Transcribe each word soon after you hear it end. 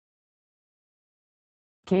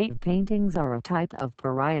Cave paintings are a type of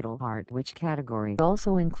parietal art which category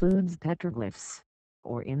also includes petroglyphs,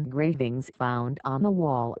 or engravings found on the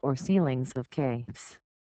wall or ceilings of caves.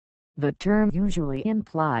 The term usually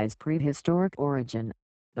implies prehistoric origin,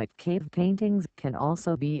 but cave paintings can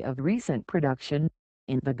also be of recent production.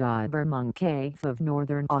 In the Gabarnmung cave of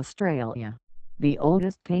northern Australia, the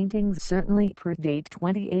oldest paintings certainly predate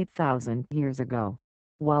 28,000 years ago,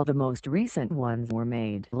 while the most recent ones were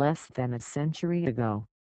made less than a century ago.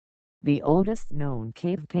 The oldest known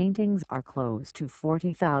cave paintings are close to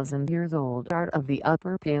 40,000 years old, art of the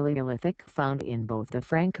Upper Paleolithic found in both the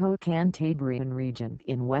Franco-Cantabrian region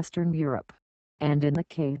in Western Europe, and in the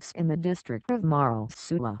caves in the district of Maros,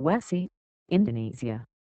 Sulawesi, Indonesia.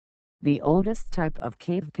 The oldest type of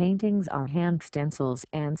cave paintings are hand stencils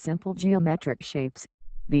and simple geometric shapes.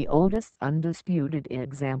 The oldest undisputed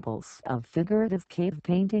examples of figurative cave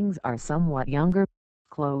paintings are somewhat younger,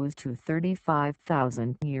 close to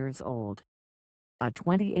 35,000 years old. A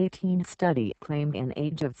 2018 study claimed an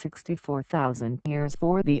age of 64,000 years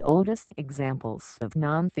for the oldest examples of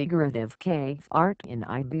non-figurative cave art in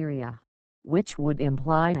Iberia, which would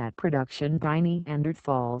imply that production by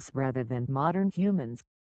Neanderthals rather than modern humans.